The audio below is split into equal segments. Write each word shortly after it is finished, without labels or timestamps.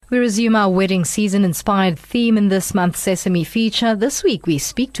We resume our wedding season-inspired theme in this month's Sesame feature. This week, we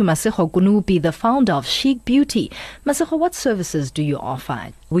speak to Masego Kunupi, the founder of Chic Beauty. Masego, what services do you offer?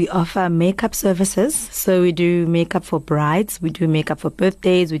 We offer makeup services. So we do makeup for brides, we do makeup for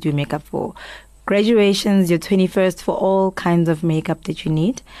birthdays, we do makeup for graduations, your 21st, for all kinds of makeup that you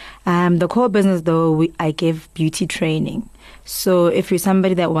need. The core business, though, I give beauty training. So if you're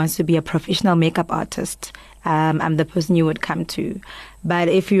somebody that wants to be a professional makeup artist, I'm the person you would come to. But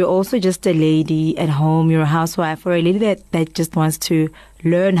if you're also just a lady at home, you're a housewife, or a lady that just wants to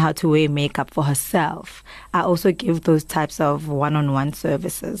learn how to wear makeup for herself, I also give those types of one-on-one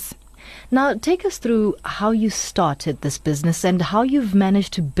services. Now, take us through how you started this business and how you've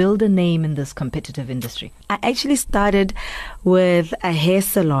managed to build a name in this competitive industry. I actually started with a hair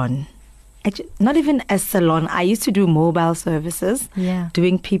salon. Actually, not even a salon. I used to do mobile services,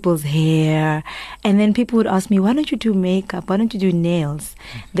 doing people's hair. And then people would ask me, why don't you do makeup? Why don't you do nails?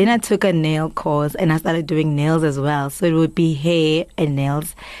 Then I took a nail course and I started doing nails as well. So it would be hair and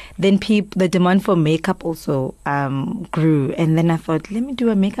nails. Then the demand for makeup also grew. And then I thought, let me do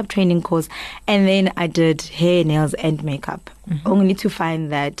a makeup training course. And then I did hair, nails, and makeup, only to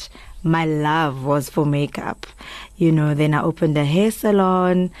find that my love was for makeup. Then I opened a hair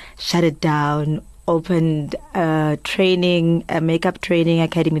salon, shut it down, opened a makeup training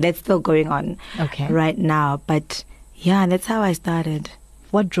academy. That's still going on right now. But yeah, that's how I started.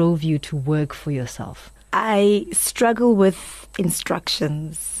 What drove you to work for yourself? I struggle with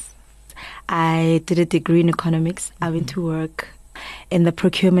instructions. I did a degree in economics. I went to work in the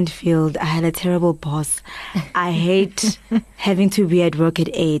procurement field. I had a terrible boss. I hate having to be at work at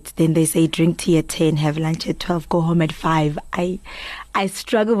 8. Then they say drink tea at 10, have lunch at 12, go home at 5. I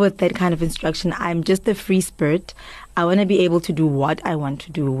struggle with that kind of instruction. I'm just a free spirit. I want to be able to do what I want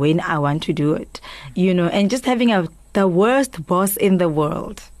to do, when I want to do it. And just having the worst boss in the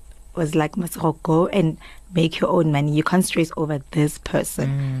world was like, Masego, go and make your own money. You can't stress over this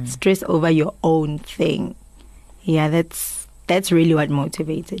person. Stress over your own thing. Yeah, that's really what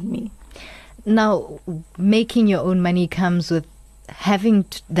motivated me. Now, making your own money comes with having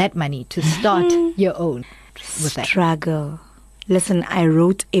that money to start your own. Struggle. Listen, I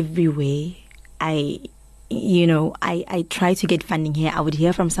wrote everywhere. I tried to get funding here. I would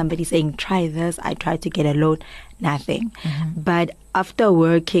hear from somebody saying, try this. I tried to get a loan. Nothing. But after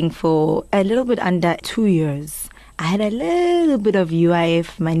working for a little bit under 2 years, I had a little bit of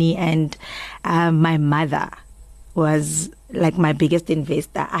UIF money, and my mother was like my biggest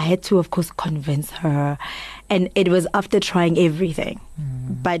investor. I had to, of course, convince her. And it was after trying everything.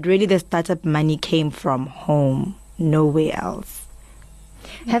 But really the startup money came from home, nowhere else.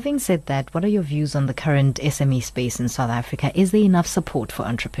 Having said that, what are your views on the current SME space in South Africa? Is there enough support for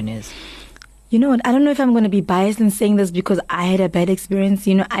entrepreneurs? You know what? I don't know if I'm going to be biased in saying this because I had a bad experience.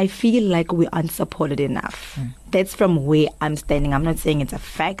 I feel like we aren't supported enough. That's from where I'm standing. I'm not saying it's a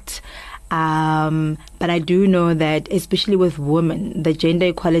fact. But I do know that, especially with women, the gender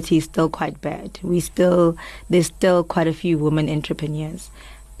equality is still quite bad. There's still quite a few women entrepreneurs.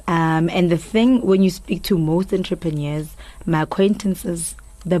 And the thing, when you speak to most entrepreneurs, my acquaintances,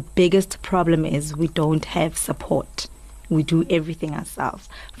 the biggest problem is we don't have support. We do everything ourselves,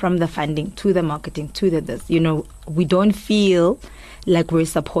 from the funding to the marketing to the this. We don't feel like we're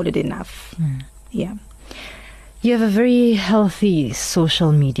supported enough. Yeah. You have a very healthy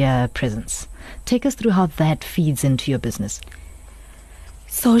social media presence. Take us through how that feeds into your business.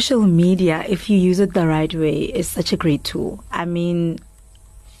 Social media, if you use it the right way, is such a great tool. I mean,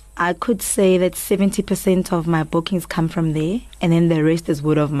 I could say that 70% of my bookings come from there, and then the rest is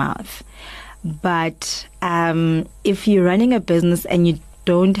word of mouth. But if you're running a business and you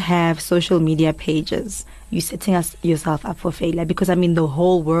don't have social media pages, you're setting yourself up for failure, because the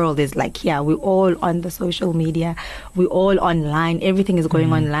whole world is like, we're all on the social media, we're all online, everything is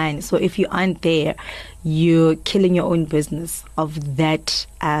going online. So if you aren't there, you're killing your own business of that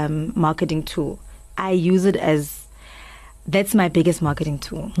marketing tool. I use it that's my biggest marketing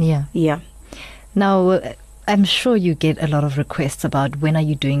tool. Yeah. Now, I'm sure you get a lot of requests about when are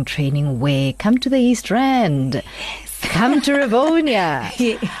you doing training where? Come to the East Rand. Yes. Come to Rivonia.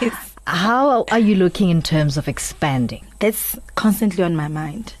 Yes. How are you looking in terms of expanding? That's constantly on my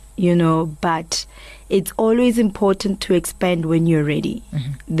mind, but it's always important to expand when you're ready.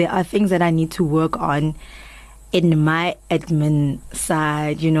 There are things that I need to work on in my admin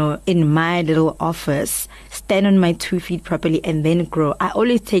side, in my little office, stand on my 2 feet properly and then grow. I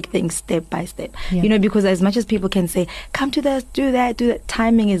always take things step by step, because as much as people can say, come to this, do that,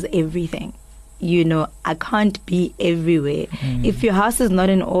 timing is everything. I can't be everywhere. If your house is not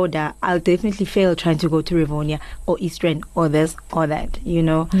in order, I'll definitely fail trying to go to Rivonia or East Rand or this or that,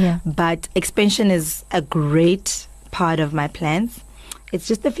 Yeah. But expansion is a great part of my plans. It's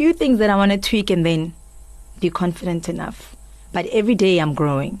just a few things that I want to tweak and then be confident enough. But every day I'm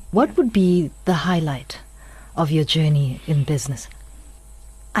growing. What would be the highlight of your journey in business?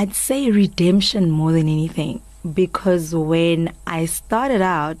 I'd say redemption more than anything. Because when I started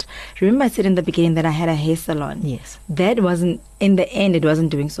out, remember I said in the beginning that I had a hair salon? Yes. That wasn't, in the end, it wasn't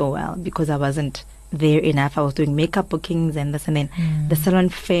doing so well because I wasn't there enough. I was doing makeup bookings and this, and then the salon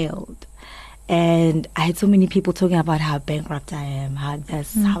failed. And I had so many people talking about how bankrupt I am, how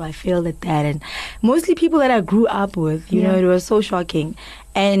this, how I failed at that. And mostly people that I grew up with, it was so shocking.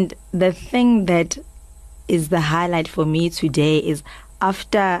 And the thing that is the highlight for me today is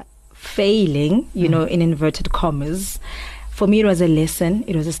after failing, in inverted commas, for me it was a lesson,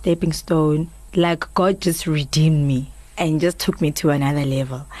 it was a stepping stone. Like God just redeemed me and just took me to another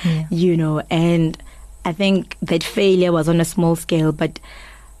level, and I think that failure was on a small scale, but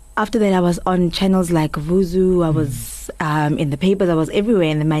after that I was on channels like Vuzu, I was in the papers, I was everywhere,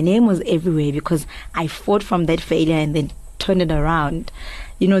 and then my name was everywhere because I fought from that failure and then turned it around.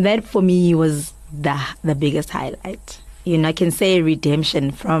 That for me was the biggest highlight. I can say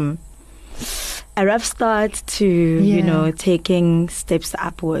redemption from a rough start to, taking steps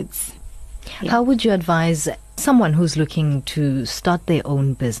upwards. Yeah. How would you advise someone who's looking to start their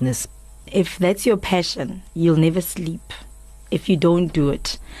own business? If that's your passion, you'll never sleep if you don't do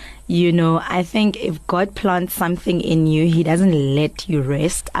it. I think if God plants something in you, He doesn't let you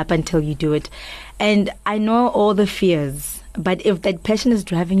rest up until you do it. And I know all the fears, but if that passion is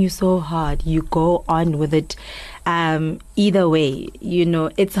driving you so hard, you go on with it. Either way,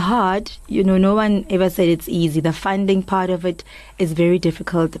 it's hard. No one ever said it's easy. The funding part of it is very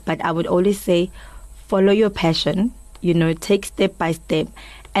difficult, but I would always say follow your passion, take step by step.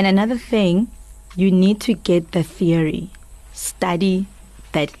 And another thing, you need to get the theory, study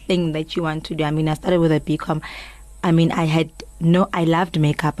that thing that you want to do. I started with a BCom. I loved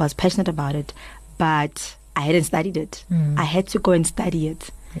makeup. I was passionate about it, but I hadn't studied it. I had to go and study it.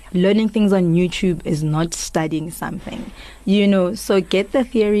 Yeah. Learning things on YouTube is not studying something, so get the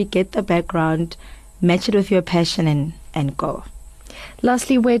theory, get the background, match it with your passion and go.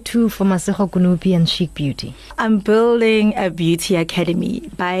 Lastly, where to for Masego Kunupi and Chic Beauty? I'm building a beauty academy.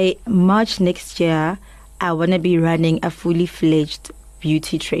 By March next year, I want to be running a fully fledged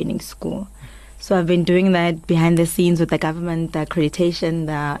beauty training school. So I've been doing that behind the scenes with the government, the accreditation,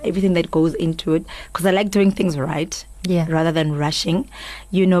 everything that goes into it, because I like doing things right rather than rushing,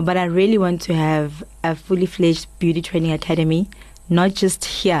 but I really want to have a fully fledged beauty training academy, not just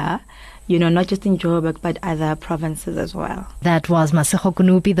here, not just in Joburg, but other provinces as well. That was Masego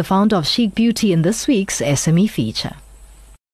Kunupi, the founder of Chic Beauty, in this week's SME feature.